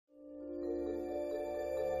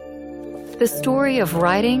The story of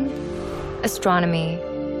writing, astronomy,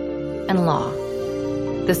 and law.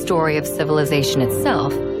 The story of civilization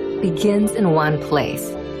itself begins in one place.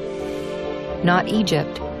 Not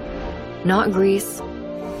Egypt, not Greece,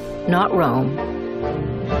 not Rome,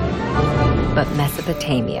 but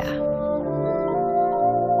Mesopotamia.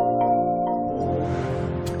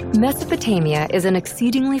 Mesopotamia is an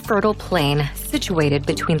exceedingly fertile plain situated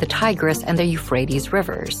between the Tigris and the Euphrates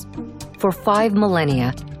rivers. For 5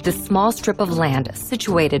 millennia, this small strip of land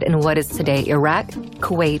situated in what is today Iraq,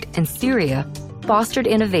 Kuwait, and Syria fostered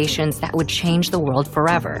innovations that would change the world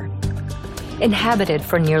forever. Inhabited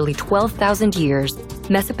for nearly 12,000 years,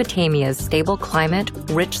 Mesopotamia's stable climate,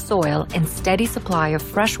 rich soil, and steady supply of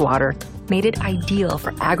fresh water made it ideal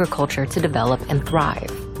for agriculture to develop and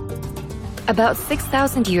thrive. About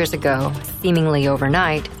 6,000 years ago, seemingly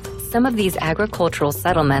overnight, some of these agricultural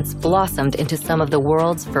settlements blossomed into some of the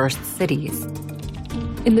world's first cities.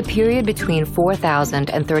 In the period between 4000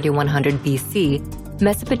 and 3100 BC,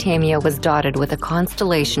 Mesopotamia was dotted with a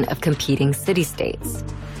constellation of competing city-states.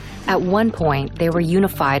 At one point, they were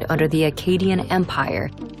unified under the Akkadian Empire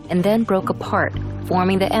and then broke apart,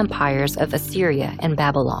 forming the empires of Assyria and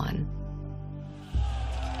Babylon.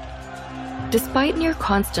 Despite near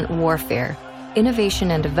constant warfare,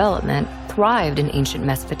 innovation and development thrived in ancient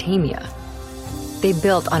Mesopotamia. They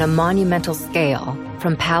built on a monumental scale,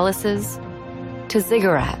 from palaces to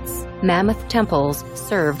ziggurats. Mammoth temples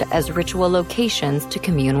served as ritual locations to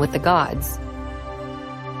commune with the gods.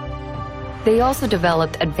 They also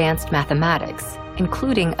developed advanced mathematics,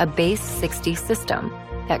 including a base 60 system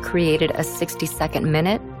that created a 60-second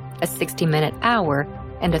minute, a 60-minute hour,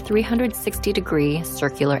 and a 360-degree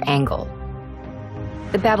circular angle.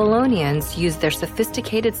 The Babylonians used their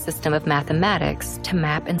sophisticated system of mathematics to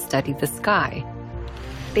map and study the sky.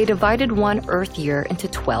 They divided one Earth year into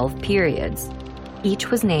 12 periods.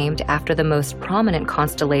 Each was named after the most prominent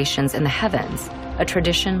constellations in the heavens, a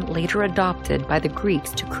tradition later adopted by the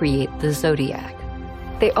Greeks to create the zodiac.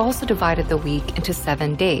 They also divided the week into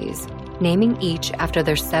 7 days, naming each after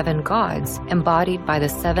their 7 gods embodied by the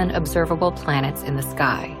 7 observable planets in the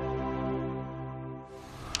sky.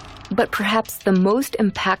 But perhaps the most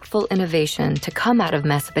impactful innovation to come out of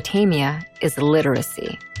Mesopotamia is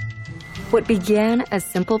literacy. What began as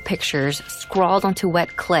simple pictures scrawled onto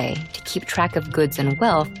wet clay to keep track of goods and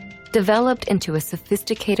wealth developed into a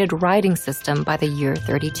sophisticated writing system by the year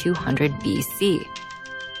 3200 BC.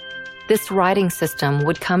 This writing system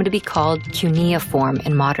would come to be called cuneiform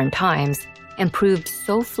in modern times and proved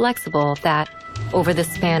so flexible that, over the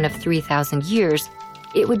span of 3,000 years,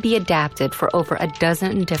 it would be adapted for over a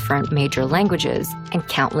dozen different major languages and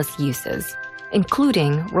countless uses,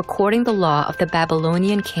 including recording the law of the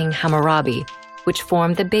Babylonian king Hammurabi, which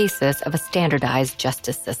formed the basis of a standardized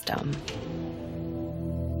justice system.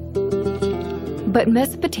 But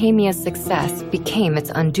Mesopotamia's success became its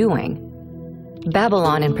undoing.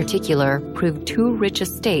 Babylon, in particular, proved too rich a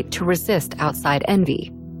state to resist outside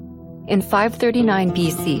envy. In 539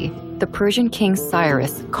 BC, the Persian king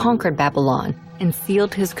Cyrus conquered Babylon and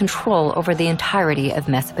sealed his control over the entirety of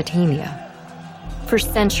Mesopotamia. For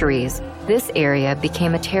centuries, this area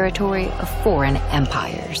became a territory of foreign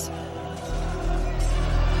empires.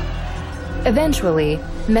 Eventually,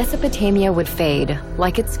 Mesopotamia would fade,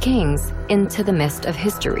 like its kings, into the mist of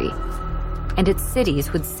history, and its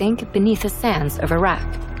cities would sink beneath the sands of Iraq.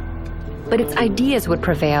 But its ideas would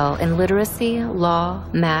prevail in literacy, law,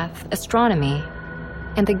 math, astronomy,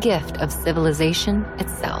 and the gift of civilization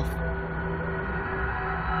itself.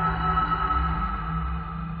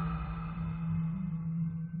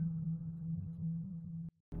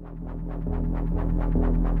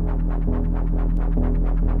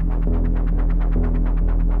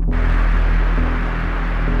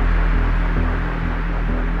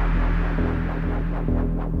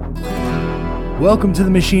 Welcome to the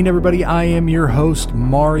machine, everybody. I am your host,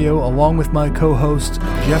 Mario, along with my co-hosts,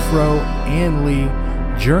 Jeffro and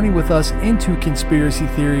Lee. Journey with us into conspiracy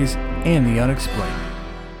theories and the unexplained.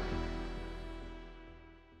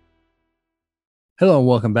 Hello and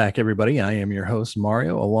welcome back, everybody. I am your host,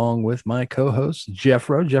 Mario, along with my co-host,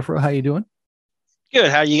 Jeffro. Jeffro, how you doing? Good.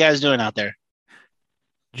 How are you guys doing out there?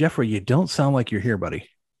 Jeffro, you don't sound like you're here, buddy.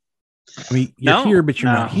 I mean, you're here, but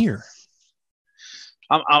you're not here.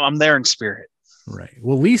 I'm there in spirit. Right.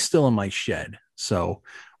 Well, Lee's still in my shed, so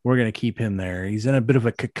we're going to keep him there. He's in a bit of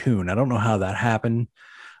a cocoon. I don't know how that happened,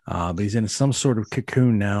 but he's in some sort of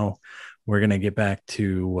cocoon now. We're going to get back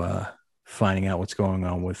to finding out what's going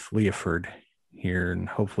on with Leoford here and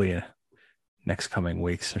hopefully next coming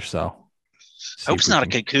weeks or so. Hope it's not a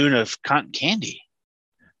cocoon of cotton candy.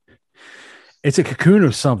 It's a cocoon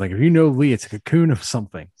of something. If you know Lee, it's a cocoon of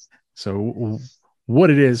something. So what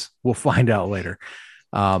it is, we'll find out later.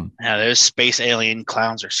 Yeah, those space alien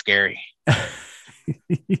clowns are scary.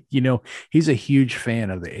 He's a huge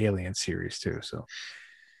fan of the Alien series too. So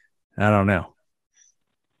I don't know.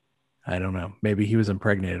 Maybe he was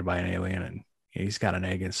impregnated by an alien and he's got an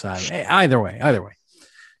egg inside. Hey, either way.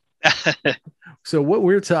 So what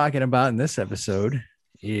we're talking about in this episode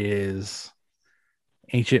is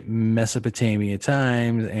ancient Mesopotamia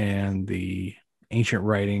times and the ancient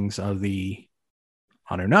writings of the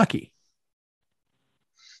Anunnaki.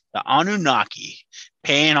 The Anunnaki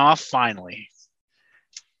paying off finally.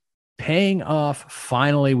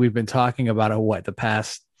 We've been talking about the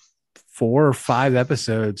past 4 or 5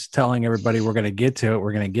 episodes, telling everybody we're going to get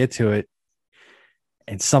to it.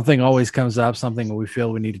 And something always comes up, something we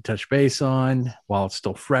feel we need to touch base on while it's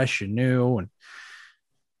still fresh and new. And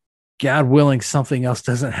God willing, something else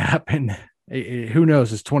doesn't happen. Who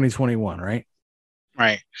knows? It's 2021, right?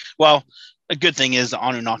 Right. Well, the good thing is the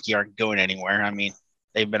Anunnaki aren't going anywhere. I mean,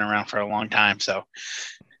 they've been around for a long time, so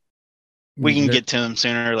we can get to them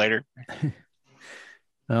sooner or later.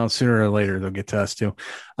 Well, sooner or later, they'll get to us too.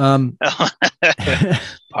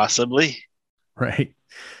 Possibly. Right.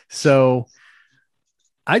 So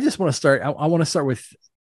I just want to start. I want to start with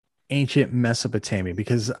ancient Mesopotamia,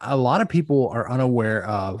 because a lot of people are unaware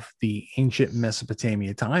of the ancient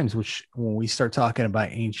Mesopotamia times, which when we start talking about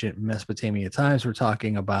ancient Mesopotamia times, we're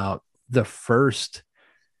talking about the first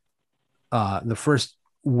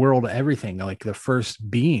world, everything, like the first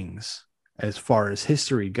beings as far as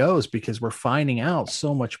history goes, because we're finding out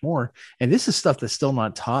so much more. And this is stuff that's still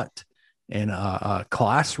not taught in a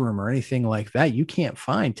classroom or anything like that. You can't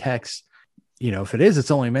find texts. If it is,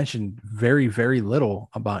 it's only mentioned very, very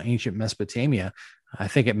little about ancient Mesopotamia. I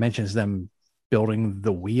think it mentions them building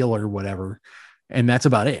the wheel or whatever, and that's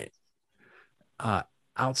about it.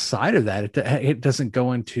 Outside of that, it doesn't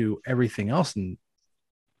go into everything else. And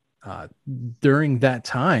during that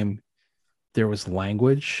time, there was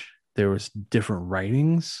language, there was different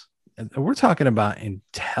writings. And we're talking about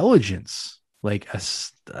intelligence, like a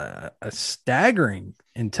staggering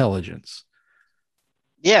intelligence.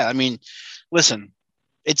 Yeah, I mean, listen,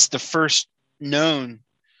 it's the first known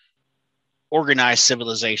organized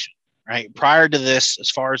civilization, right? Prior to this,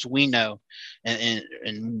 as far as we know,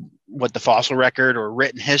 and what the fossil record or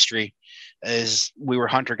written history is, we were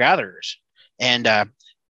hunter-gatherers. And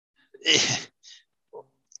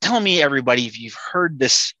tell me, everybody, if you've heard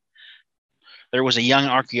this. There was a young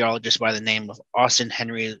archaeologist by the name of Austin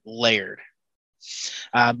Henry Layard.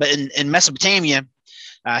 But in Mesopotamia,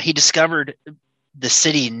 he discovered the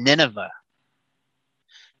city Nineveh,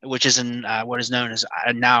 which is in what is known as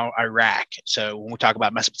now Iraq. So when we talk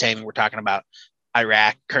about Mesopotamia, we're talking about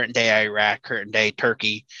Iraq, current day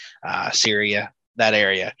Turkey, Syria, that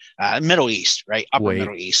area, Middle East, right?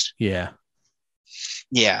 Middle East. Yeah.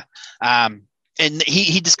 Yeah. And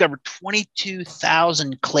he discovered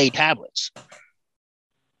 22,000 clay tablets.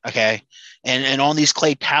 Okay. And on these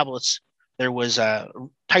clay tablets, there was a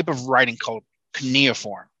type of writing called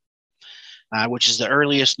cuneiform, which is the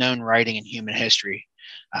earliest known writing in human history,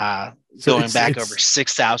 going back over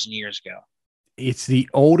 6,000 years ago. It's the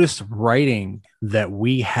oldest writing that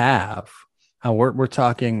we have. We're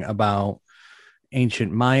talking about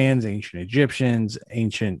ancient Mayans, ancient Egyptians,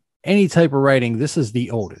 any type of writing. This is the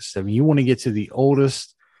oldest. I mean, you want to get to the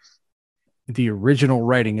oldest, the original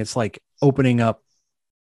writing. It's like opening up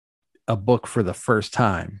a book for the first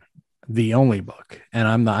time, the only book.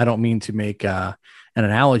 And I don't mean to make an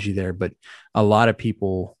analogy there, but a lot of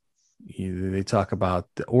people, they talk about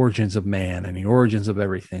the origins of man and the origins of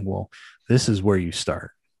everything. Well, this is where you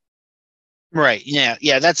start. Right. Yeah.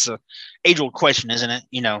 Yeah. That's a age-old question, isn't it?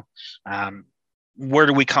 Where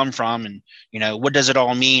do we come from? And, what does it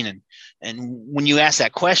all mean? And when you ask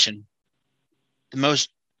that question, the most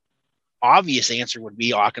obvious answer would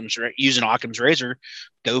be using Occam's razor,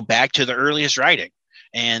 go back to the earliest writing.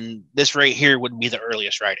 And this right here would be the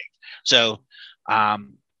earliest writing. So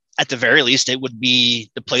at the very least, it would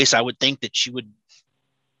be the place I would think that she would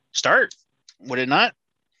start. Would it not?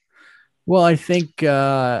 Well, I think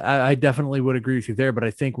I definitely would agree with you there. But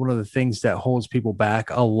I think one of the things that holds people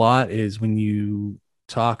back a lot is when you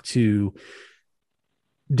talk to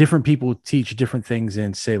different people, teach different things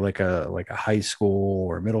in, say, like a high school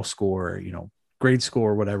or middle school or grade school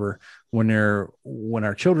or whatever. When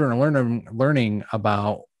our children are learning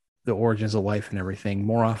about the origins of life and everything,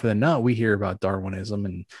 more often than not, we hear about Darwinism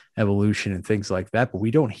and evolution and things like that, but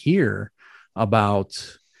we don't hear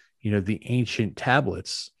about the ancient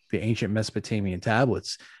tablets, the ancient Mesopotamian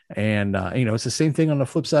tablets. And it's the same thing on the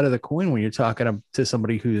flip side of the coin when you're talking to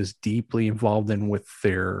somebody who is deeply involved in with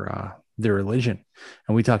their religion.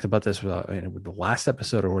 And we talked about this with the last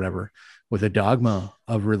episode or whatever, with the dogma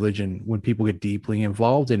of religion. When people get deeply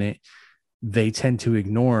involved in it, they tend to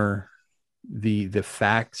ignore the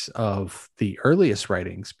facts of the earliest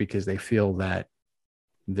writings because they feel that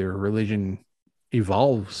their religion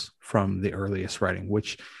evolves from the earliest writing,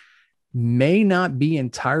 which may not be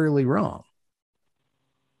entirely wrong.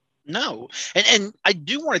 No, and I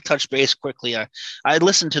do want to touch base quickly. I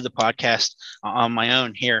listened to the podcast on my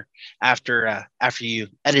own here after you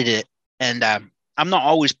edited it, and I'm not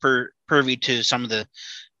always privy to some of the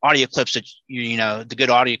audio clips that the good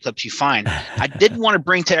audio clips you find. I did want to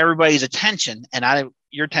bring to everybody's attention, and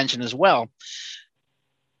your attention as well.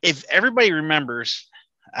 If everybody remembers,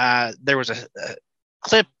 there was a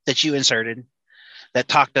clip that you inserted that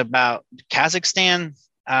talked about Kazakhstan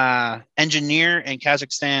engineer and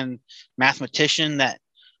Kazakhstan mathematician that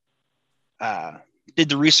did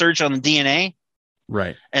the research on the DNA.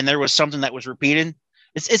 Right. And there was something that was repeated.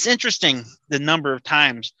 It's interesting the number of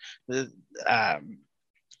times there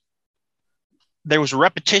was a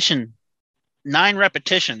repetition, 9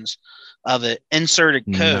 repetitions of an inserted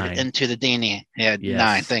code into the DNA. Yeah, yes.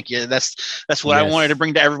 9. Thank you. That's what I wanted to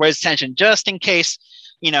bring to everybody's attention, just in case,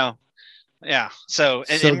 Yeah. So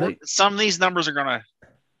some of these numbers are going to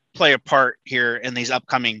play a part here in these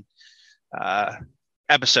upcoming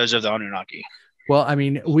episodes of the Anunnaki. Well, I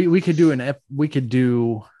mean, we could do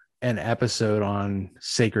an episode on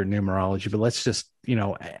sacred numerology, but let's just,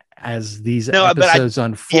 as these episodes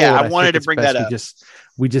unfold, I wanted to bring that up.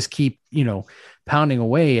 We just keep, pounding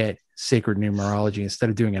away at sacred numerology instead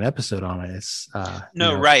of doing an episode on it. It's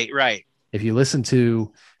right. If you listen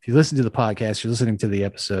to the podcast, you're listening to the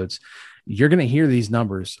episodes, you're going to hear these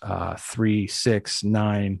numbers, 3, 6,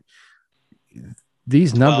 9.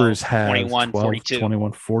 These 12, numbers have 21, 12, 42.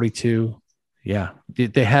 21, 42. Yeah.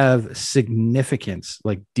 They have significance,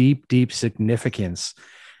 like deep significance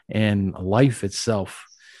in life itself.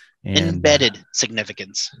 And, embedded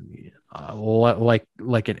significance. Like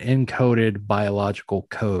an encoded biological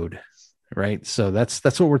code, right? So that's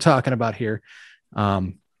what we're talking about here.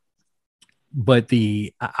 But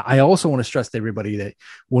I also want to stress to everybody that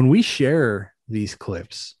when we share these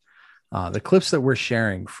clips, the clips that we're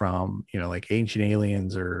sharing from, like Ancient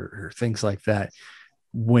Aliens or things like that,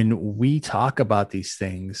 when we talk about these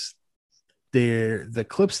things, the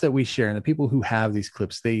clips that we share and the people who have these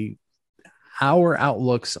clips, our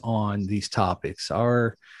outlooks on these topics,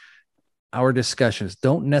 our discussions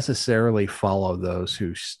don't necessarily follow those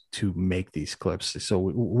who make these clips. So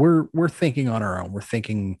we're thinking on our own. We're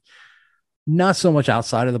thinking not so much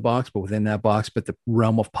outside of the box, but within that box, but the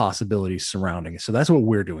realm of possibilities surrounding it. So that's what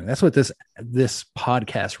we're doing. That's what this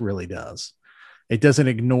podcast really does. It doesn't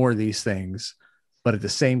ignore these things, but at the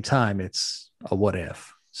same time, it's a what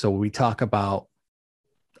if. So we talk about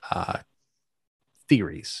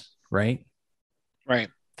theories, right? Right.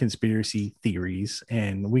 Conspiracy theories,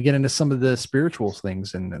 and we get into some of the spiritual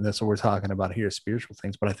things, and that's what we're talking about here, spiritual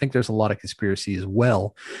things. But I think there's a lot of conspiracy as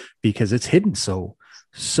well, because it's hidden so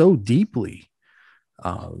deeply.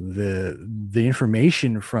 The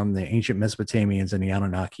information from the ancient Mesopotamians and the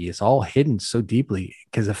Anunnaki is all hidden so deeply,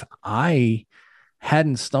 because if I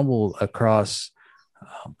hadn't stumbled across,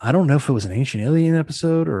 I don't know if it was an Ancient Alien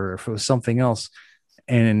episode or if it was something else,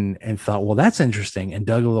 and thought, well, that's interesting, and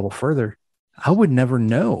dug a little further, I would never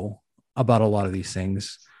know about a lot of these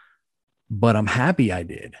things. But I'm happy I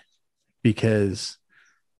did, because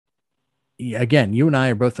again, you and I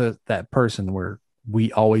are both that person where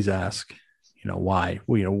we always ask, why?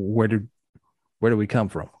 Where did we come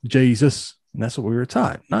from? Jesus. And that's what we were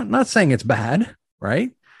taught. Not saying it's bad,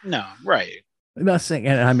 right? No, right. I'm not saying,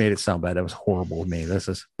 and I made it sound bad. That was horrible of me. This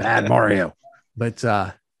is bad, Mario. But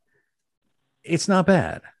it's not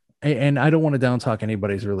bad. And I don't want to down talk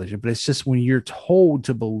anybody's religion, but it's just when you're told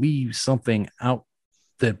to believe something out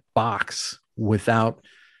the box without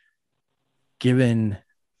given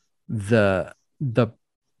the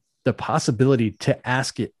possibility to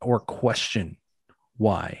ask it or question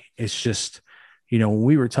why. It's just, when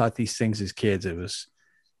we were taught these things as kids, it was,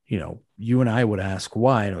 you and I would ask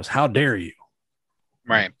why, and it was, how dare you?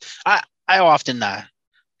 Right. I often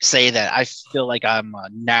say that I feel like I'm a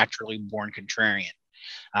naturally born contrarian.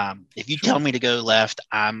 If you tell me to go left,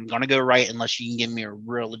 I'm going to go right unless you can give me a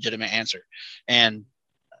real legitimate answer. And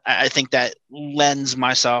I think that lends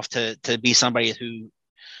myself to be somebody who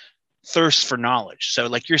thirsts for knowledge. So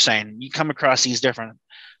like you're saying, you come across these different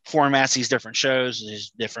formats, these different shows,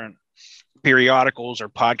 these different periodicals or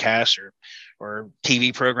podcasts or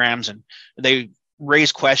TV programs, and they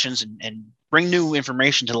raise questions and bring new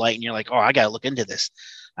information to light, and you're like, oh, I got to look into this.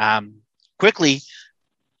 Quickly,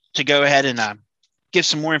 to go ahead and give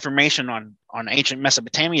some more information on ancient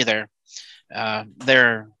Mesopotamia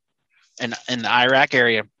there in the Iraq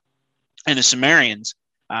area and the Sumerians.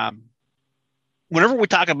 Whenever we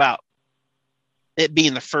talk about it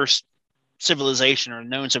being the first civilization or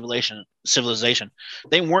known civilization,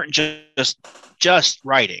 they weren't just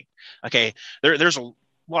writing. Okay, there's a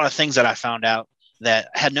lot of things that I found out that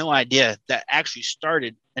I had no idea that actually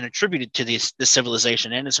started and attributed to this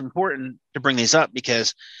civilization. And it's important to bring these up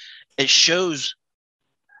because it shows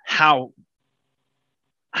how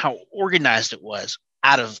organized it was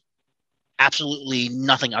out of absolutely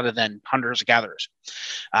nothing other than hunters and gatherers.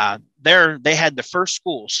 They had the first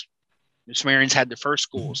schools. The Sumerians had the first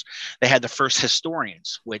schools. They had the first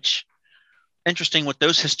historians, which interesting what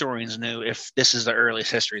those historians knew if this is the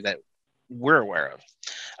earliest history that we're aware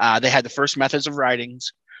of. They had the first methods of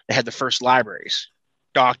writings. They had the first libraries,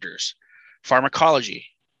 doctors, pharmacology.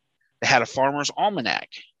 They had a farmer's almanac.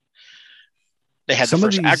 They had the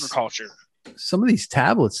first agriculture. Some of these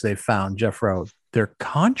tablets they found, Jeff wrote, they're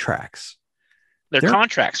contracts. They're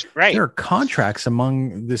contracts, right? They're contracts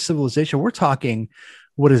among the civilization. We're talking,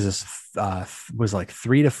 what is this? Was like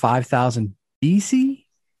 3,000 to 5,000 BC?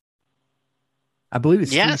 I believe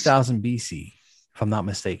it's 3,000 BC, if I'm not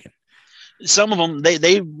mistaken. Some of them,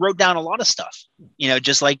 they wrote down a lot of stuff,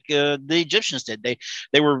 just like the Egyptians did.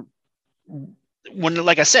 They were,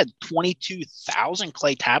 like I said, 22,000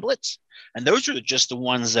 clay tablets. And those are just the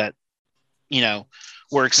ones that,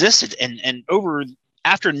 were existed. And over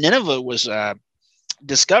after Nineveh was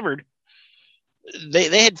discovered,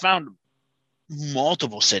 they had found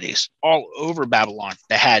multiple cities all over Babylon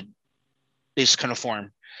that had these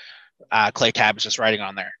cuneiform clay tablets just writing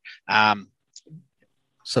on there.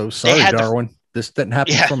 So sorry, Darwin. This didn't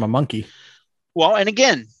happen from a monkey. Well, and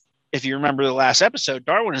again, if you remember the last episode,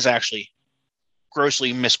 Darwin is actually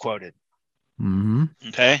grossly misquoted. Mm-hmm.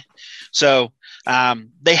 Okay. So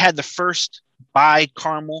they had the first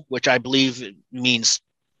bicameral, which I believe means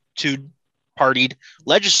two-partied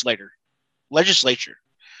legislature.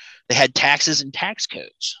 They had taxes and tax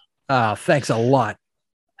codes. Thanks a lot.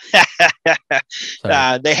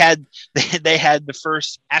 They had the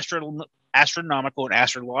first astronomical and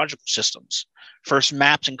astrological systems, first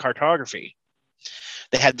maps and cartography.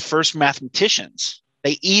 They had the first mathematicians.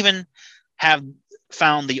 They even have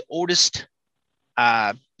found the oldest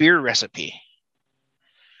beer recipe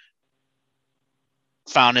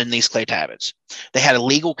found in these clay tablets. They had a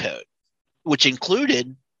legal code, which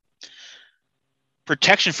included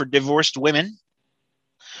protection for divorced women,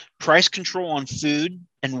 price control on food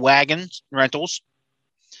and wagon rentals.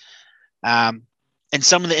 And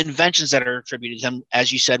some of the inventions that are attributed to them,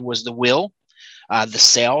 as you said, was the wheel, the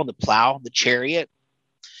sail, the plow, the chariot,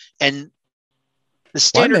 and the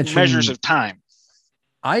standard measures of time.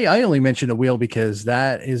 I only mentioned the wheel because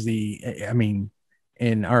that is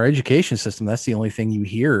in our education system, that's the only thing you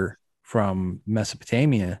hear from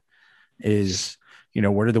Mesopotamia is,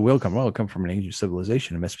 where did the wheel come? Well, it come from an ancient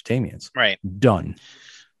civilization of Mesopotamians. Right. Done.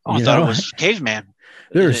 Oh, I thought it was caveman.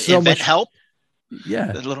 There's so much help.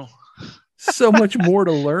 Yeah. So much more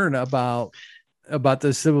to learn about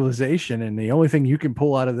the civilization. And the only thing you can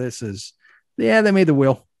pull out of this is, they made the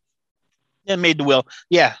wheel. They made the wheel.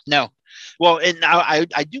 Yeah, no. Well, and I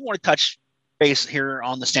do want to touch base here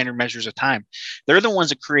on the standard measures of time. They're the ones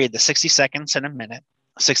that created the 60 seconds in a minute,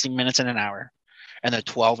 60 minutes in an hour, and the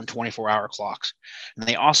 12 and 24-hour clocks. And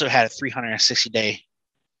they also had a 360-day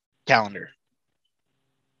calendar.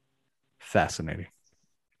 Fascinating.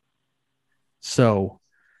 So,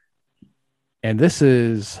 and this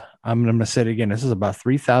is, I'm going to say it again, this is about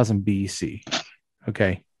 3,000 BC.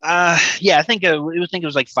 Okay. Yeah, I think it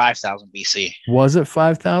was like 5,000 BC. Was it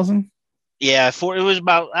 5,000? Yeah, it was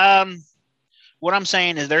about, what I'm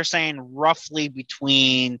saying is they're saying roughly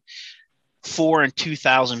between 4 and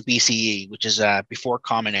 2,000 BCE, which is before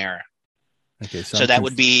Common Era. Okay, so that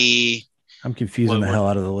would be. I'm confusing the hell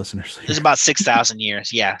out of the listeners. It's about 6,000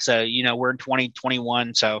 years. Yeah. So, we're in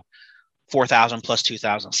 2021. So 4,000 plus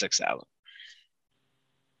 2,000, 6,000.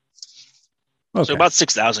 Okay. So about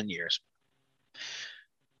 6,000 years.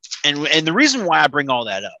 And the reason why I bring all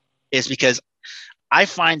that up is because I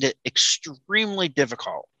find it extremely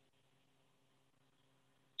difficult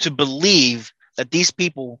to believe that these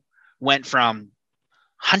people went from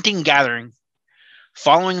hunting, gathering,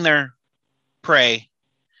 following their prey,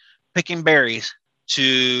 picking berries,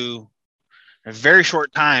 to a very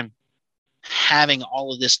short time having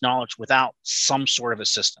all of this knowledge without some sort of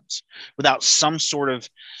assistance, without some sort of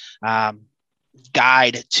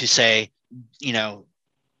guide to say,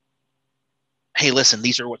 hey, listen,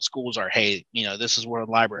 these are what schools are. Hey, this is where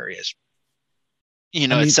the library is. I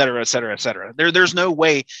Et cetera, et cetera, et cetera. There's no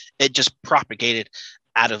way it just propagated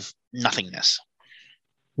out of nothingness.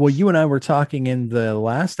 Well, you and I were talking in the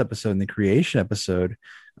last episode, in the creation episode,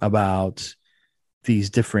 about these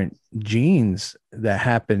different genes that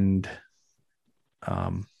happened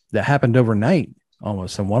overnight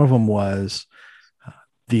almost. And one of them was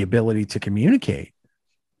the ability to communicate.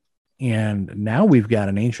 And now we've got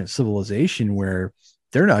an ancient civilization where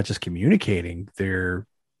they're not just communicating, they're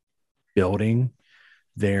building,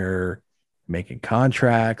 they're making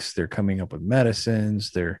contracts, they're coming up with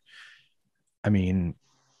medicines.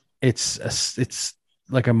 It's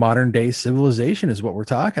like a modern day civilization is what we're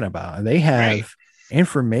talking about. And they have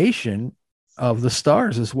information of the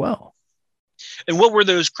stars as well. And what were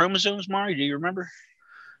those chromosomes, Mari? Do you remember?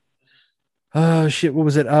 What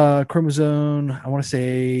was it? Chromosome, I want to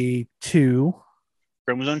say 2.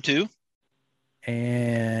 Chromosome 2.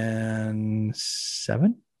 And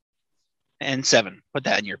 7? And 7. Put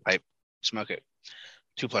that in your pipe. Smoke it.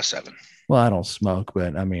 2 plus 7. Well, I don't smoke,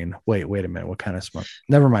 but I mean, wait a minute. What kind of smoke?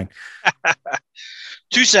 Never mind.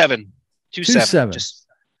 2 7. 2 7.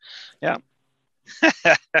 Yeah.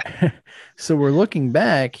 So we're looking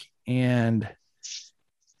back, and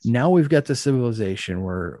now we've got the civilization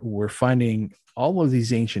where we're finding all of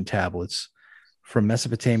these ancient tablets from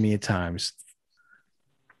Mesopotamia times.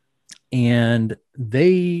 And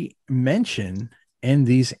they mention in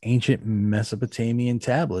these ancient Mesopotamian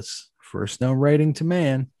tablets, first known writing to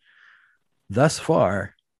man thus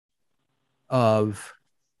far, of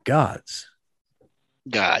gods.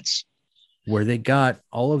 Where they got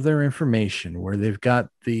all of their information, where they've got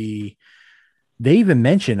they even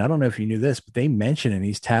mention, I don't know if you knew this, but they mention in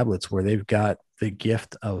these tablets where they've got the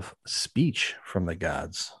gift of speech from the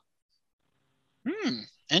gods.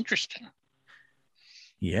 Interesting.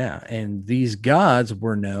 Yeah. And these gods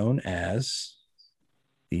were known as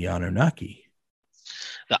the Anunnaki.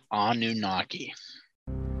 The Anunnaki.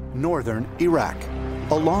 Northern Iraq,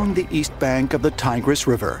 along the east bank of the Tigris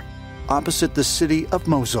River, opposite the city of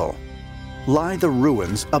Mosul, lie the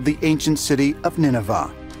ruins of the ancient city of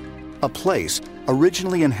Nineveh, a place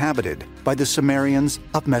originally inhabited by the Sumerians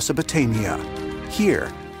of Mesopotamia.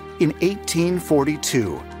 Here, in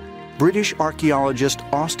 1842, British archaeologist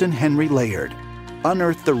Austen Henry Layard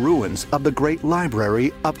unearthed the ruins of the Great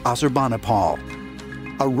Library of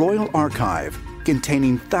Ashurbanipal, a royal archive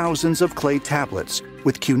containing thousands of clay tablets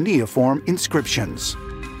with cuneiform inscriptions.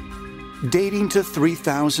 Dating to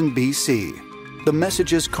 3000 BC, the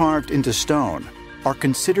messages carved into stone are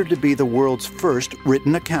considered to be the world's first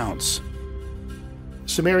written accounts.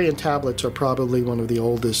 Sumerian tablets are probably one of the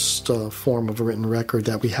oldest form of written record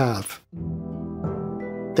that we have.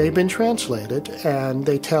 They've been translated, and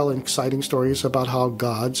they tell exciting stories about how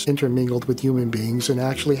gods intermingled with human beings and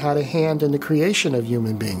actually had a hand in the creation of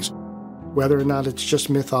human beings. Whether or not it's just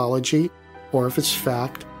mythology or if it's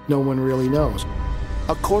fact, no one really knows.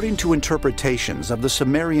 According to interpretations of the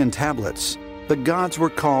Sumerian tablets, the gods were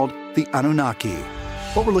called the Anunnaki.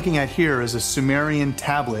 What we're looking at here is a Sumerian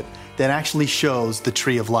tablet that actually shows the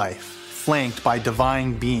tree of life, flanked by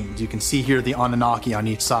divine beings. You can see here the Anunnaki on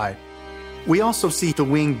each side. We also see the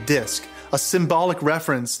winged disc, a symbolic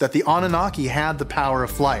reference that the Anunnaki had the power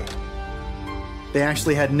of flight. They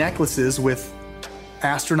actually had necklaces with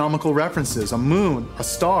astronomical references, a moon, a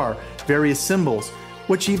star, various symbols,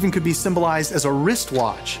 which even could be symbolized as a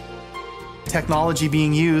wristwatch. Technology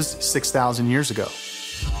being used 6,000 years ago.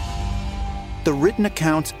 The written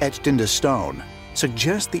accounts etched into stone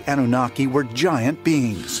suggest the Anunnaki were giant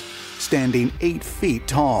beings, standing 8 feet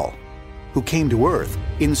tall, who came to Earth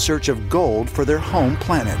in search of gold for their home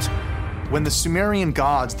planet. When the Sumerian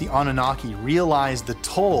gods, the Anunnaki, realized the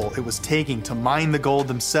toll it was taking to mine the gold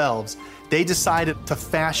themselves, they decided to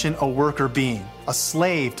fashion a worker being, a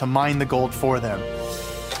slave to mine the gold for them.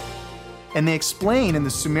 And they explain in the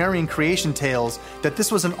Sumerian creation tales that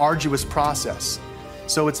this was an arduous process.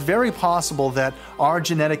 So it's very possible that our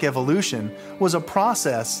genetic evolution was a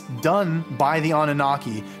process done by the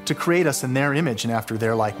Anunnaki to create us in their image and after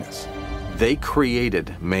their likeness. They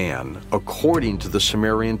created man according to the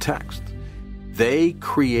Sumerian text. They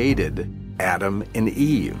created Adam and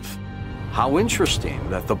Eve. How interesting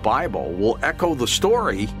that the Bible will echo the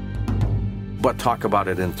story, but talk about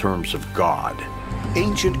it in terms of God.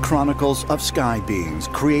 Ancient chronicles of sky beings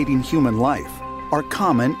creating human life are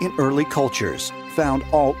common in early cultures, found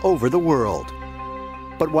all over the world.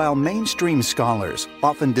 But while mainstream scholars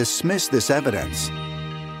often dismiss this evidence,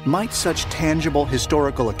 might such tangible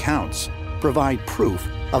historical accounts provide proof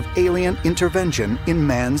of alien intervention in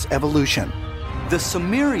man's evolution? The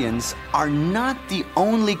Sumerians are not the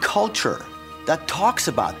only culture that talks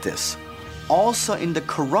about this. Also in the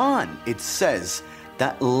Quran, it says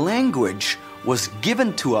that language was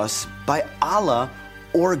given to us by Allah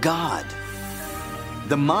or God.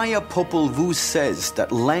 The Maya Popol Vuh says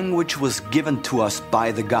that language was given to us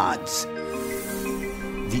by the gods.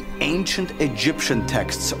 The ancient Egyptian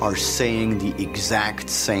texts are saying the exact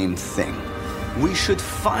same thing. We should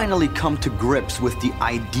finally come to grips with the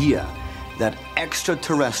idea that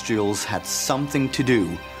extraterrestrials had something to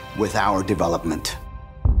do with our development.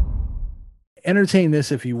 Entertain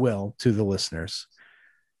this, if you will, to the listeners.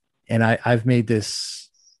 And I've made this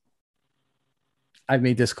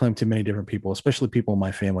claim to many different people, especially people in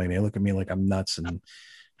my family, and they look at me like I'm nuts, and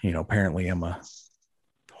apparently I'm a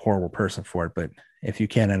horrible person for it. But if you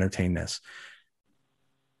can't entertain this,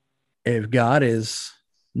 if God is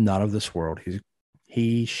not of this world,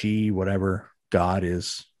 he, she, whatever, God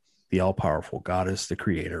is the all-powerful, God is the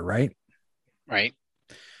creator, right? Right.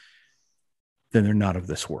 Then they're not of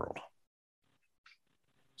this world.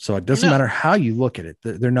 So it doesn't matter how you look at it.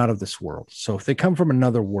 They're not of this world. So if they come from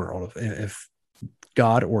another world, if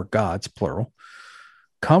God or gods, plural,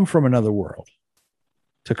 come from another world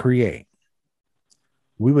to create,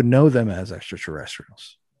 we would know them as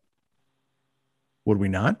extraterrestrials. Would we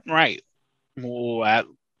not? Right. Well,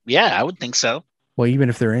 yeah, I would think so. Well, even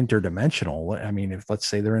if they're interdimensional, I mean, if let's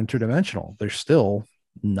say they're interdimensional, they're still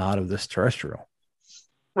not of this terrestrial.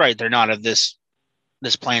 Right. They're not of this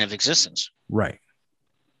plane of existence. Right.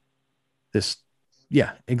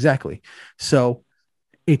 Yeah, exactly. So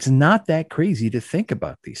it's not that crazy to think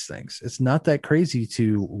about these things. It's not that crazy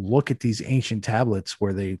to look at these ancient tablets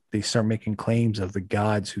where they start making claims of the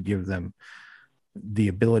gods who give them the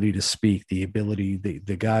ability to speak, the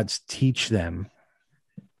gods teach them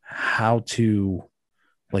how to,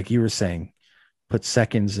 like you were saying, put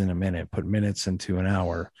seconds in a minute, put minutes into an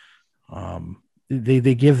hour.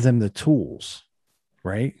 They give them the tools,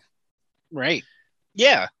 right? Right.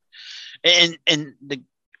 Yeah. And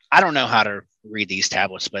I don't know how to read these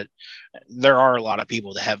tablets, but there are a lot of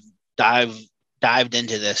people that have dived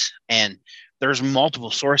into this, and there's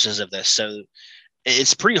multiple sources of this. So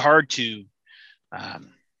it's pretty hard to,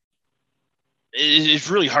 it's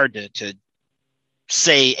really hard to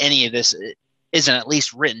say any of this isn't at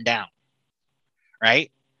least written down.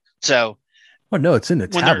 Right. So, well, no, it's in the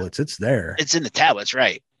tablets. It's there. It's in the tablets.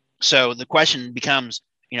 Right. So the question becomes,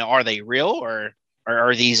 are they real or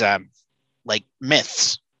are these, like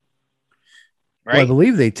myths? Right. Well, I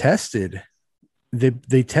believe they tested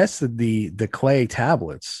the clay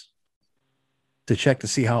tablets to check to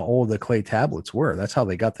see how old the clay tablets were. That's how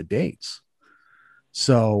they got the dates.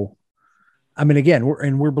 So, I mean, again,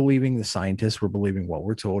 we're believing the scientists, we're believing what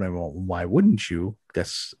we're told, and why wouldn't you?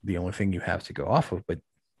 That's the only thing you have to go off of. But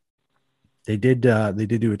they did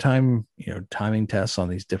do a timing tests on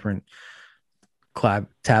these different clay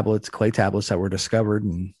tablets that were discovered,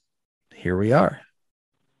 and here we are.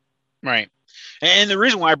 Right. And the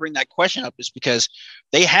reason why I bring that question up is because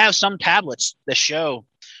they have some tablets that show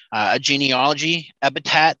a genealogy,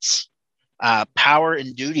 epitaphs, power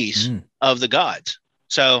and duties of the gods.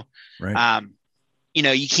 So, right.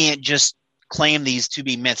 You can't just claim these to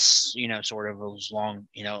be myths, sort of along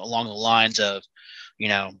the lines of,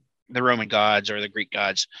 the Roman gods or the Greek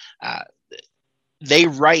gods. They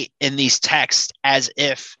write in these texts as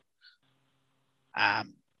if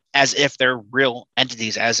they're real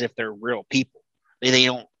entities, as if they're real people. They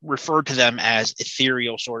don't refer to them as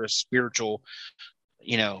ethereal, sort of spiritual,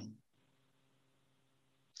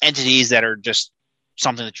 entities that are just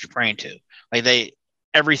something that you're praying to. Like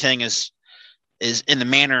everything is in the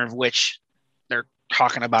manner of which they're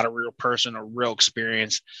talking about a real person, a real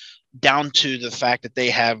experience, down to the fact that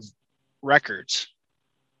they have records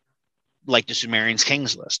like the Sumerians'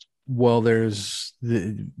 Kings List. Well, there's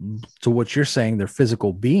to what you're saying, they're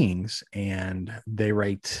physical beings, and they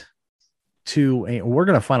write to, and we're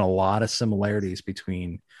going to find a lot of similarities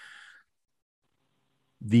between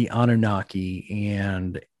the Anunnaki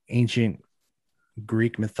and ancient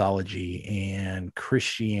Greek mythology and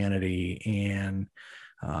Christianity and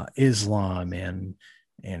Islam and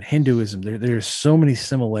Hinduism. There's so many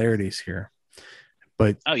similarities here.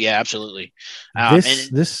 But oh yeah, absolutely.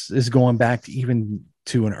 This is going back to even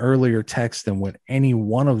to an earlier text than what any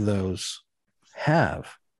one of those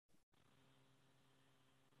have.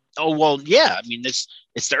 Oh well, yeah. I mean, it's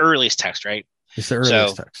the earliest text, right? It's the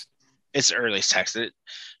earliest text. It's the earliest text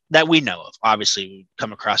that we know of. Obviously, we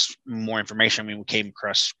come across more information. I mean, we came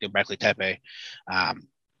across Göbekli Tepe.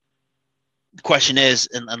 The question is,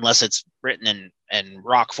 unless it's written in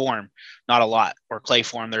rock form, not a lot, or clay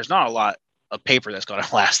form, there's not a lot of paper that's going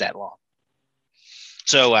to last that long.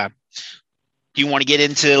 So, do you want to get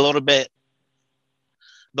into a little bit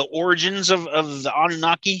the origins of the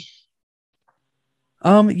Anunnaki?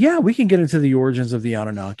 Yeah, we can get into the origins of the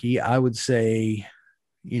Anunnaki. I would say,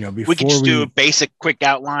 We could before just do a basic quick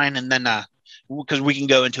outline, and then because we can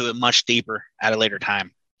go into it much deeper at a later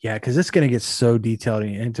time. yeah, because it's going to get so detailed.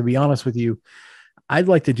 And to be honest with you, I'd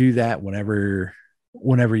like to do that whenever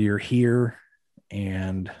you're here.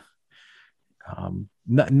 And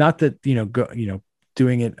not that,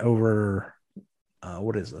 doing it over,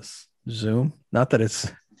 what is this? Zoom? Not that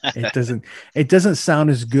it doesn't sound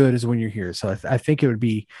as good as when you're here. So I think it would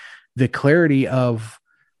be the clarity of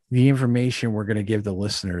the information we're going to give the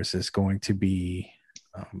listeners is going to be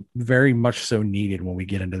very much so needed when we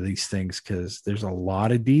get into these things, because there's a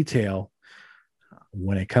lot of detail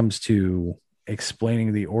when it comes to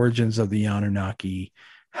explaining the origins of the Anunnaki,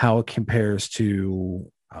 how it compares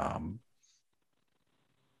to our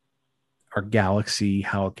galaxy,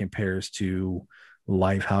 how it compares to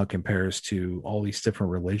life, how it compares to all these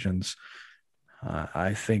different religions.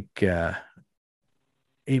 I think it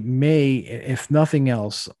may, if nothing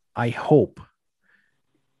else, I hope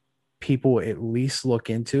people at least look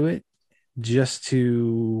into it just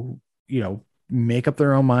to, make up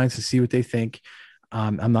their own minds to see what they think. We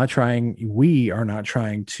are not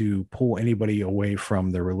trying to pull anybody away from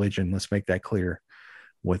their religion. Let's make that clear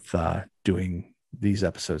with doing these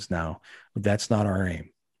episodes now. That's not our aim.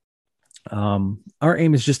 Our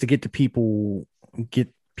aim is just to get people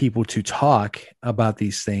to talk about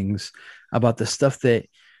these things, about the stuff that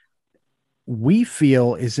we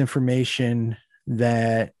feel is information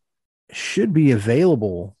that should be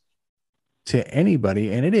available to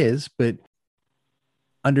anybody, and it is, but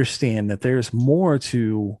understand that there's more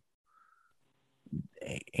to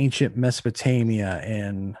ancient Mesopotamia,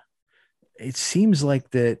 and it seems like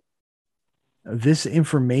that this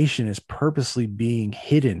information is purposely being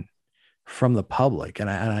hidden from the public, and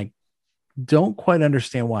I don't quite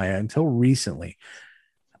understand why until recently.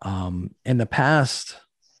 In the past,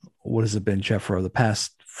 what has it been, Jeffro? The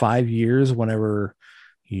past 5 years, whenever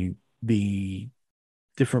the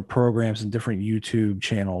different programs and different YouTube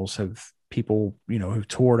channels have people, who've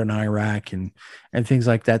toured in Iraq and things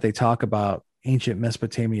like that, they talk about ancient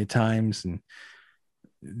Mesopotamia times, and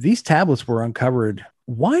these tablets were uncovered.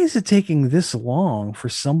 Why is it taking this long for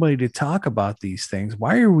somebody to talk about these things?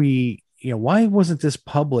 Why wasn't this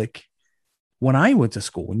public when I went to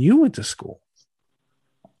school, when you went to school?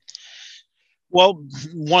 Well,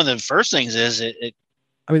 one of the first things is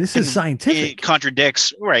this is scientific. It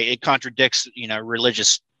contradicts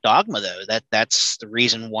religious dogma, though. That's the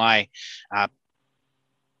reason why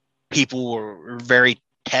people were very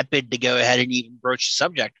tepid to go ahead and even broach the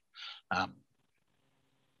subject,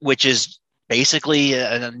 which is basically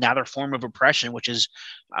another form of oppression, which is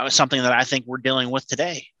something that I think we're dealing with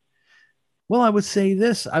today. Well, I would say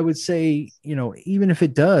this. I would say, even if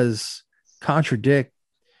it does contradict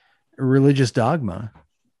religious dogma,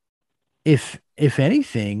 if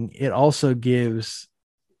anything, it also gives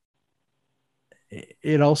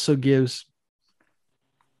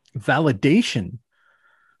validation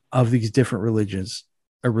of these different religions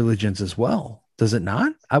as well. Does it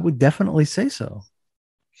not? I would definitely say so.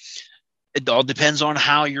 It all depends on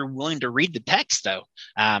how you're willing to read the text, though.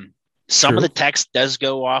 Some True. of the text does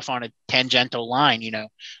go off on a tangential line,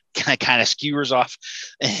 kind of skewers off,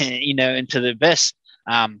 into the abyss.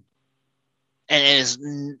 And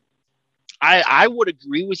I would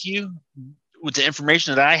agree with you with the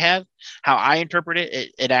information that I have. How I interpret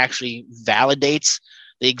it, it actually validates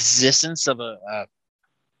the existence of a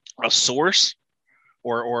source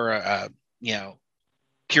or a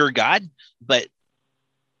pure God, but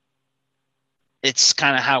it's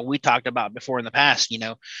kind of how we talked about before in the past.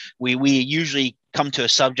 We usually come to a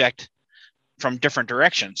subject from different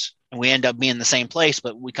directions, and we end up being in the same place,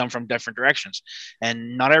 but we come from different directions.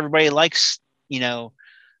 And not everybody likes,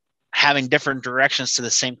 having different directions to the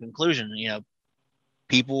same conclusion.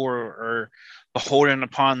 People are beholden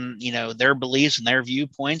upon, their beliefs and their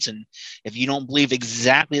viewpoints. And if you don't believe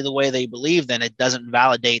exactly the way they believe, then it doesn't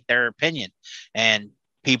validate their opinion. And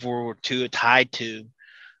people were too tied to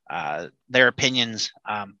their opinions.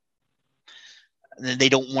 They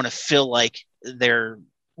don't want to feel like they're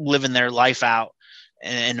living their life out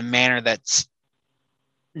in a manner that's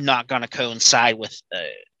not going to coincide with,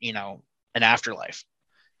 an afterlife.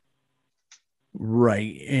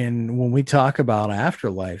 Right. And when we talk about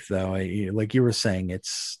afterlife, though, like you were saying, it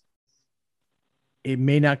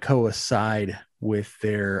may not coincide with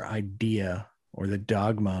their idea or the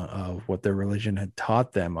dogma of what their religion had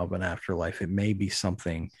taught them of an afterlife. It may be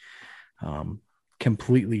something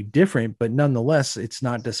completely different, but nonetheless, it's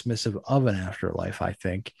not dismissive of an afterlife, I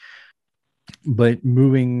think. But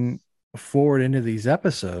moving forward into these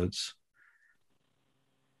episodes,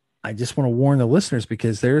 I just want to warn the listeners,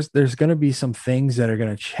 because there's going to be some things that are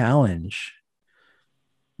going to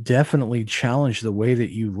definitely challenge the way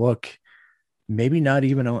that you look, maybe not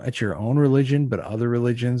even at your own religion, but other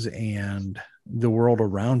religions and the world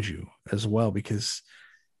around you as well, because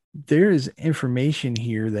there is information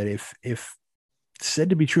here that if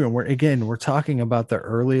said to be true, and we're talking about the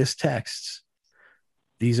earliest texts.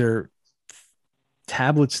 These are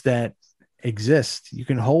tablets that exist. You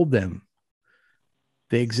can hold them.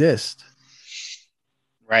 They exist.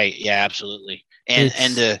 Right. Yeah, absolutely.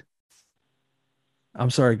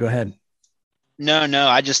 I'm sorry, go ahead. No,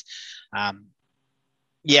 I just,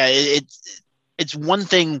 yeah, it's one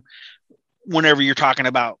thing whenever you're talking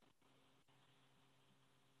about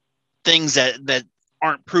things that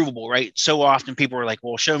aren't provable, right? So often people are like,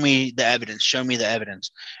 well, show me the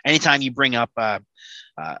evidence. Anytime you bring up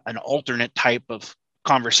an alternate type of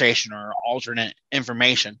conversation or alternate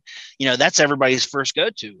information, that's everybody's first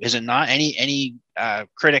go-to, is it not? Any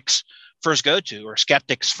critics first go-to, or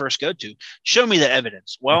skeptics first go-to, show me the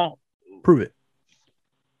evidence. Well, prove it.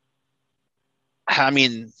 I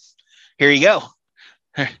mean, here you go.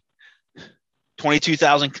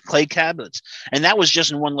 22,000 clay tablets. And that was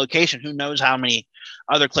just in one location. Who knows how many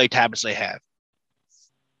other clay tablets they have,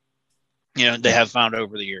 they have found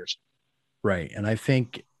over the years. Right. And I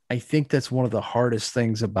think that's one of the hardest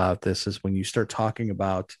things about this, is when you start talking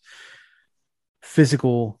about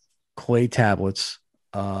physical clay tablets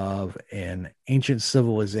of an ancient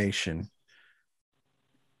civilization,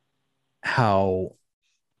 how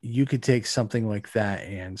you could take something like that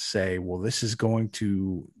and say, well, this is going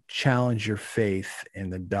to challenge your faith in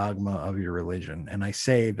the dogma of your religion. And I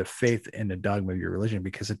say the faith in the dogma of your religion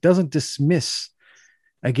because it doesn't dismiss.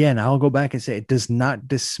 Again, I'll go back and say it does not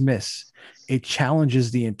dismiss. It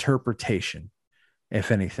challenges the interpretation,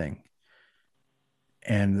 if anything.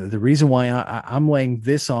 And the reason why I'm laying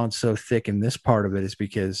this on so thick in this part of it is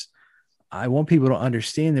because I want people to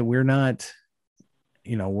understand that we're not,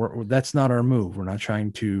 that's not our move. We're not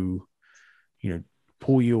trying to,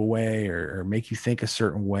 pull you away or make you think a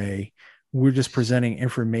certain way. We're just presenting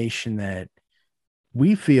information that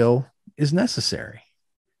we feel is necessary.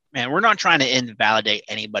 Man, we're not trying to invalidate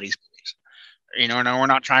anybody's beliefs. No, we're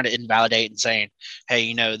not trying to invalidate and saying,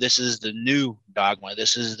 hey, this is the new dogma.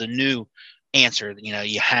 This is the new answer.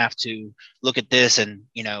 You have to look at this, and,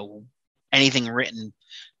 anything written,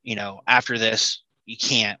 after this, you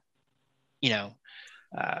can't,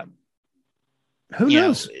 who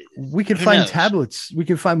knows? We can find tablets. We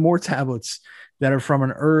can find more tablets that are from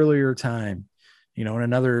an earlier time, in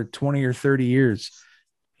another 20 or 30 years.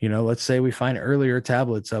 Let's say we find earlier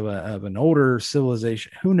tablets of an older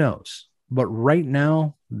civilization. Who knows? But right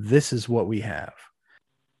now, this is what we have.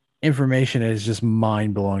 Information is just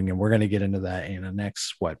mind blowing. And we're going to get into that in the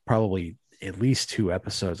next, probably at least 2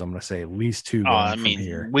 episodes. I'm going to say at least 2. From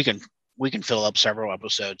here. We can fill up several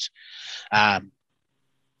episodes.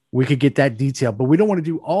 We could get that detail, but we don't want to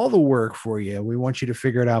do all the work for you. We want you to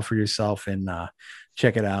figure it out for yourself and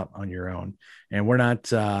check it out on your own. And we're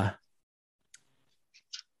not,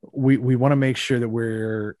 we want to make sure that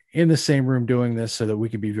we're in the same room doing this so that we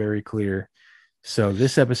can be very clear. So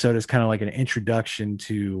this episode is kind of like an introduction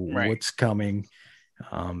to what's coming.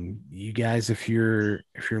 You guys, if you're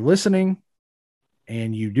listening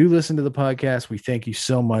and you do listen to the podcast, we thank you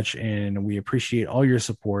so much. And we appreciate all your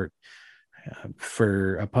support.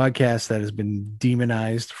 For a podcast that has been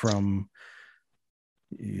demonized from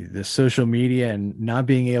the social media and not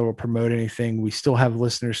being able to promote anything, we still have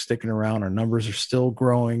listeners sticking around. Our numbers are still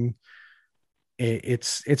growing.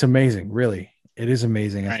 It's amazing, really. It is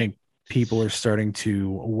amazing. Right. I think people are starting to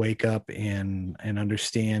wake up and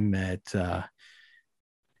understand that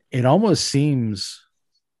it almost seems,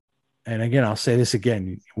 and again, I'll say this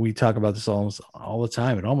again, we talk about this all the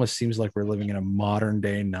time. It almost seems like we're living in a modern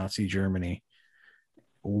day Nazi Germany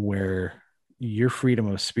where your freedom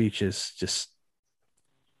of speech is just,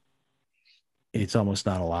 it's almost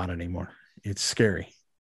not allowed anymore. It's scary.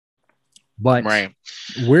 But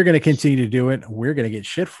we're going to continue to do it. We're going to get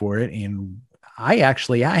shit for it. And I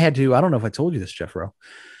had to, I don't know if I told you this, Jeffro.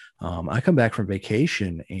 I come back from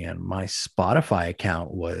vacation and my Spotify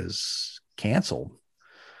account was canceled.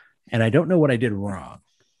 And I don't know what I did wrong.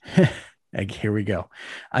 Here we go.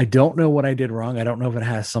 I don't know what I did wrong. I don't know if it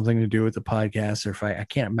has something to do with the podcast or if I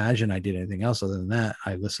can't imagine I did anything else other than that.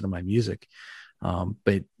 I listen to my music.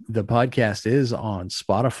 But the podcast is on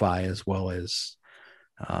Spotify as well as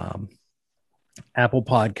Apple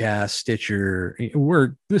Podcasts, Stitcher.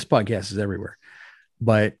 This podcast is everywhere.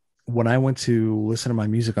 But when I went to listen to my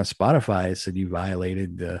music on Spotify, it said you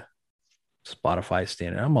violated Spotify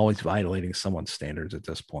standard. I'm always violating someone's standards at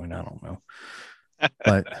this point. I don't know.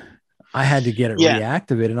 But I had to get it Yeah.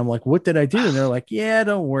 reactivated. I'm like, what did I do? And they're like, yeah,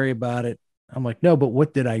 don't worry about it. I'm like, no, but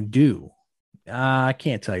what did I do? I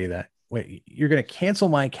can't tell you that. Wait, you're going to cancel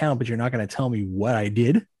my account, but you're not going to tell me what I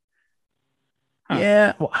did? Huh.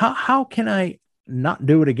 Yeah. Well, how can I not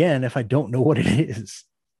do it again if I don't know what it is?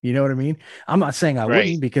 You know what I mean? I'm not saying I Right.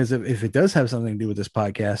 wouldn't, because if it does have something to do with this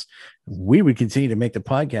podcast, we would continue to make the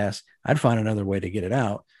podcast. I'd find another way to get it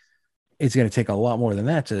out. It's going to take a lot more than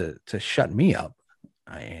that to shut me up.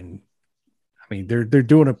 And I mean, they're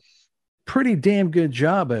doing a pretty damn good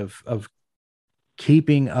job of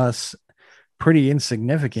keeping us pretty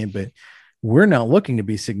insignificant, but we're not looking to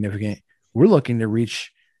be significant. We're looking to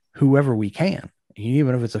reach whoever we can.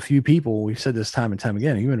 Even if it's a few people, we've said this time and time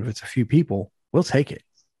again, even if it's a few people, we'll take it.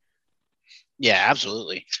 Yeah,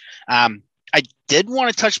 absolutely. I did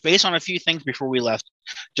want to touch base on a few things before we left,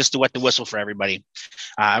 just to wet the whistle for everybody.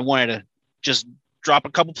 I wanted to just drop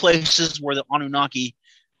a couple places where the Anunnaki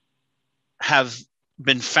have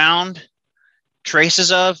been found,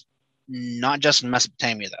 traces of, not just in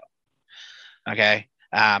Mesopotamia, though. Okay.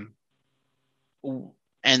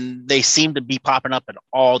 And they seem to be popping up at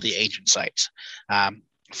all the ancient sites.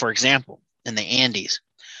 For example, in the Andes,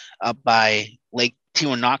 up by Lake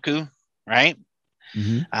Tiwanaku, right?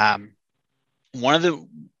 Mm-hmm. One of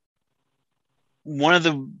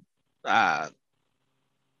the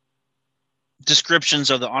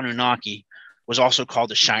descriptions of the Anunnaki was also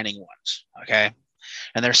called the Shining Ones. Okay,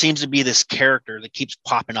 and there seems to be this character that keeps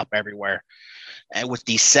popping up everywhere, and with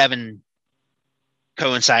these 7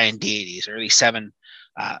 coinciding deities, or these 7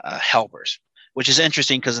 helpers, which is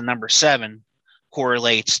interesting because the number 7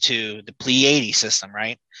 correlates to the Pleiades system,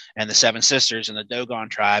 right? And the 7 sisters and the Dogon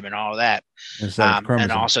tribe and all of that.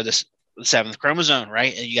 And also the 7th chromosome,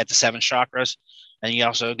 right? And you got the 7 chakras, and you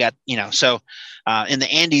also got, so in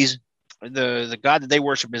the Andes, the god that they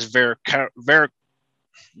worship is Viracocha,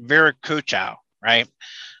 right?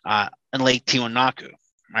 And Lake Tiwanaku,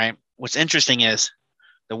 right? What's interesting is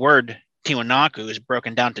the word Tiwanaku is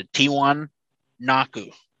broken down to Tiwan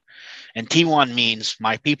Naku. And Tiwan means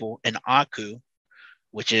my people, and Aku,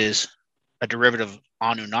 which is a derivative of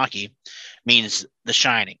Anunnaki, means the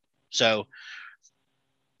shining. So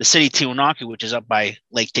the city Tiwanaku, which is up by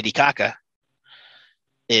Lake Titicaca,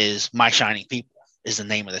 is my shining people, is the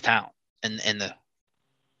name of the town in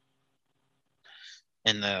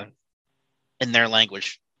their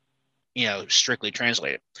language, strictly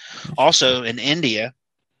translated. Also in India,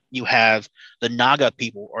 you have the Naga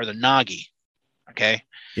people, or the Nagi. Okay.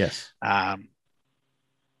 Yes. The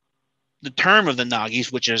term of the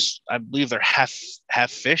Nagis, which is, I believe they're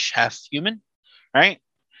half fish, half human, right?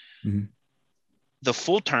 Mm-hmm. The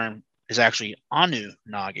full term is actually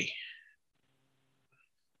Anunnaki.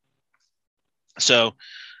 So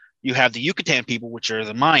you have the Yucatan people, which are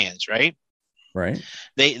the Mayans, right? Right.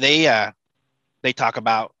 They talk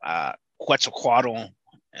about Quetzalcoatl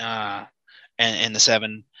and the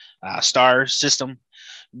 7 star system.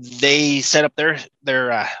 They set up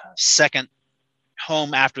their second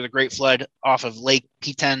home after the Great Flood off of Lake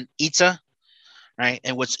Pitan Itza, right?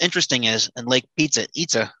 And what's interesting is in Lake Pizza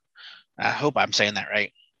Itza, I hope I'm saying that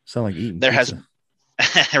right. Sound like eating there pizza.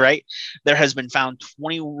 Right? There has been found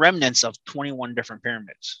 20 remnants of 21 different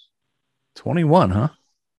pyramids. 21, huh?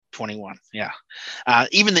 21, yeah.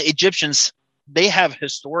 Even the Egyptians, they have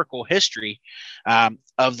historical history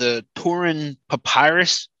of the Turin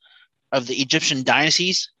papyrus of the Egyptian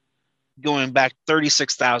dynasties going back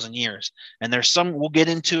 36,000 years. And there's some, we'll get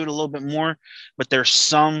into it a little bit more, but there's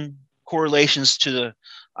some correlations to the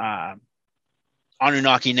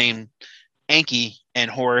Anunnaki named Enki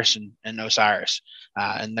and Horus and Osiris.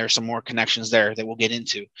 And there's some more connections there that we'll get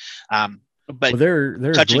into. But there are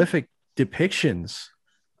glyphic depictions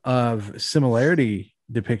of similarity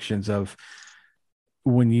depictions of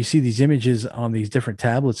when you see these images on these different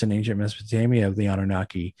tablets in ancient Mesopotamia of the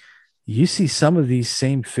Anunnaki, you see some of these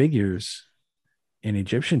same figures in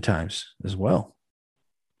Egyptian times as well.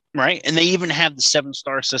 Right. And they even have the 7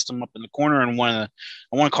 star system up in the corner. And I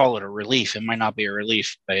want to call it a relief. It might not be a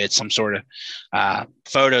relief, but it's some sort of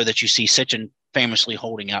photo that you see Sitchin famously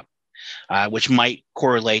holding up, which might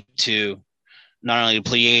correlate to not only the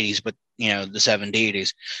Pleiades, but, the 7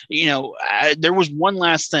 deities. There was one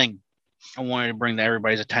last thing I wanted to bring to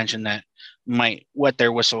everybody's attention that might wet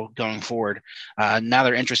their whistle going forward.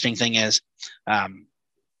 Another interesting thing is,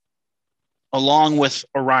 along with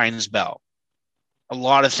Orion's belt, a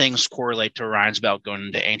lot of things correlate to Orion's belt going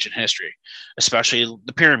into ancient history, especially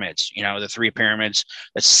the pyramids, the 3 pyramids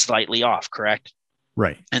that's slightly off, correct?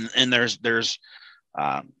 Right. And there's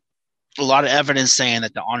a lot of evidence saying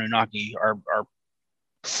that the Anunnaki are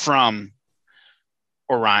from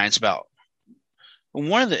Orion's belt.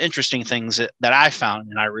 One of the interesting things that I found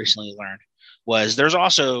and I recently learned was there's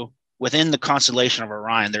also within the constellation of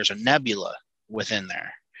Orion, there's a nebula within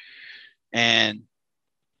there. And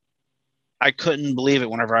I couldn't believe it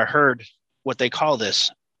whenever I heard what they call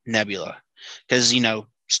this nebula. Because,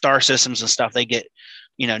 star systems and stuff, they get,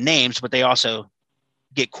 names, but they also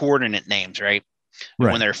get coordinate names, right?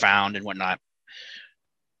 Right. When they're found and whatnot.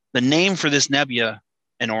 The name for this nebula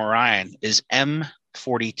in Orion is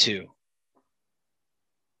M42.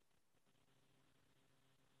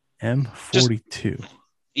 M42.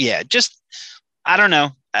 I don't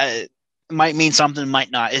know. It might mean something,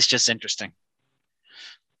 might not. It's just interesting.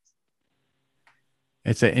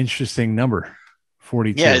 It's an interesting number,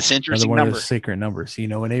 42. Yeah, it's an interesting Another one number. of those sacred numbers,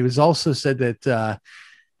 and it was also said that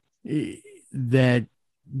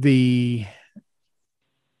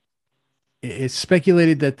it's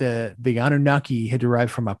speculated that the Anunnaki had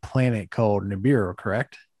derived from a planet called Nibiru,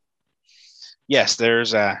 correct? Yes,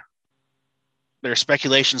 there's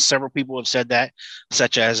speculation. Several people have said that,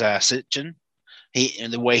 such as Sitchin.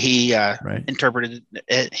 The way he right. interpreted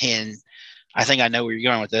it, and I think I know where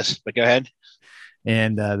you're going with this, but go ahead.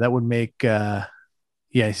 And that would make, so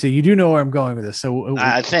you do know where I'm going with this. So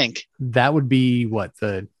I think that would be what,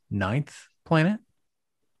 the 9th planet?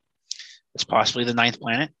 It's possibly the 9th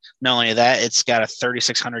planet. Not only that, it's got a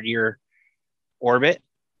 3,600 year orbit,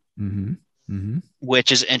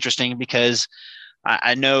 which is interesting because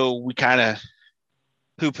I know we kind of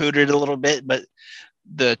poo-pooed it a little bit, but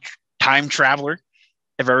the time traveler,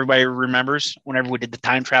 if everybody remembers, whenever we did the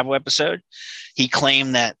time travel episode, he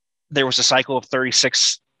claimed that there was a cycle of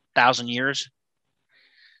 36,000 years.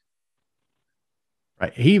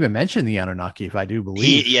 Right. He even mentioned the Anunnaki, if I do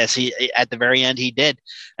believe. He at the very end he did,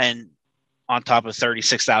 and on top of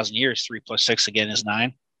 36,000 years, 3 + 6 again is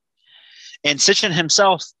 9. And Sitchin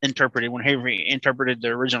himself interpreted, when he interpreted the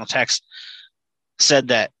original text, said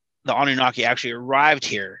that the Anunnaki actually arrived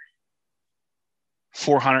here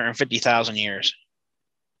 450,000 years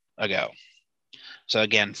ago. So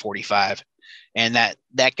again, 45. And that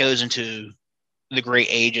goes into the great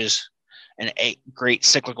ages and great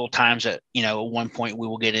cyclical times that, at one point we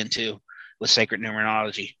will get into with sacred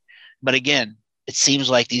numerology. But again, it seems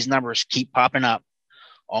like these numbers keep popping up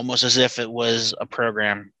almost as if it was a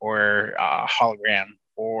program or a hologram,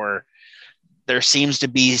 or there seems to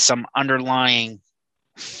be some underlying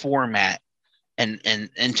format and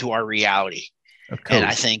into our reality. And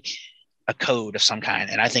I think a code of some kind.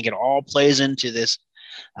 And I think it all plays into this.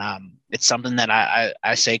 It's something that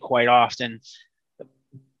I say quite often,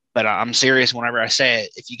 but I'm serious whenever I say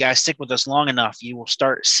it. If you guys stick with us long enough, you will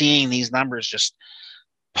start seeing these numbers just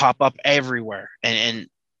pop up everywhere, and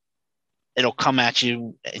it'll come at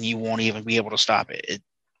you and you won't even be able to stop it.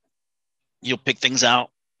 You'll pick things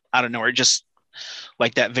out of nowhere, just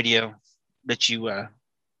like that video that you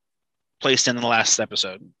placed in the last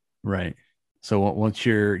episode. Right. So once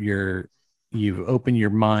you've opened your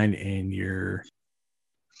mind and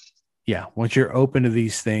once you're open to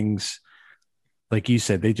these things, like you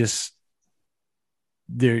said,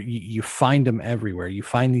 you find them everywhere. You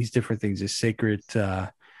find these different things, the sacred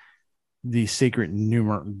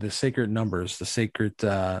numbers, the sacred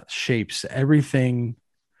shapes, everything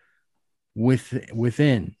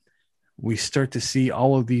within. We start to see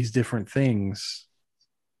all of these different things,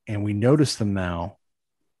 and we notice them now.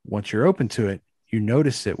 Once you're open to it, you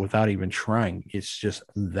notice it without even trying. It's just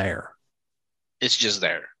there. It's just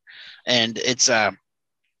there. And it's a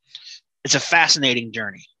fascinating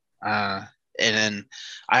journey. And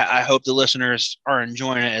I hope the listeners are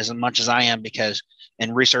enjoying it as much as I am, because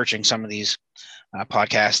in researching some of these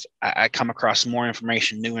podcasts, I come across more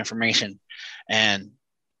information, new information. And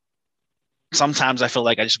sometimes I feel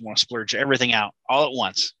like I just want to splurge everything out all at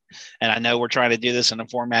once. And I know we're trying to do this in a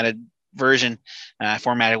formatted version,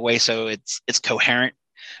 formatted way, so it's coherent.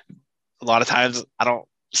 A lot of times I don't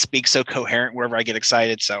speak so coherent wherever I get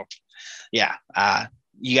excited. So yeah,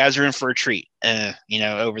 you guys are in for a treat,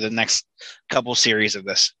 over the next couple series of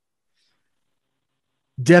this.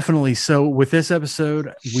 Definitely. So with this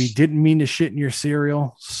episode, we didn't mean to shit in your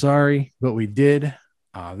cereal. Sorry, but we did.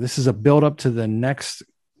 This is a build up to the next,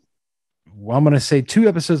 I'm going to say 2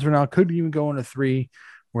 episodes from now, could even go into 3.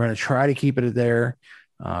 We're going to try to keep it there.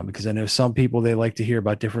 Because I know some people, they like to hear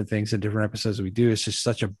about different things in different episodes we do. It's just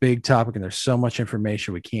such a big topic, and there's so much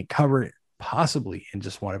information. We can't cover it possibly in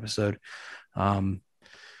just one episode.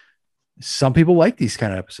 Some people like these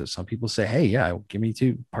kind of episodes. Some people say, hey, yeah, give me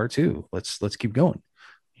part 2. Let's keep going.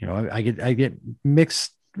 I get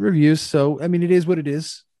mixed reviews. So, I mean, it is what it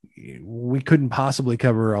is. we couldn't possibly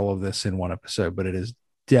cover all of this in one episode, but it is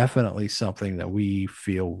definitely something that we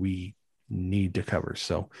feel we need to cover.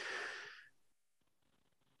 So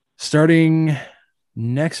starting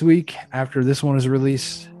next week after this one is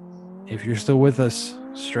released, if you're still with us,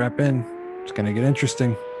 strap in. It's going to get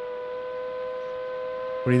interesting.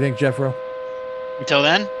 What do you think, Jeffro? Until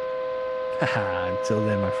then? Until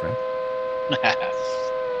then, my friend.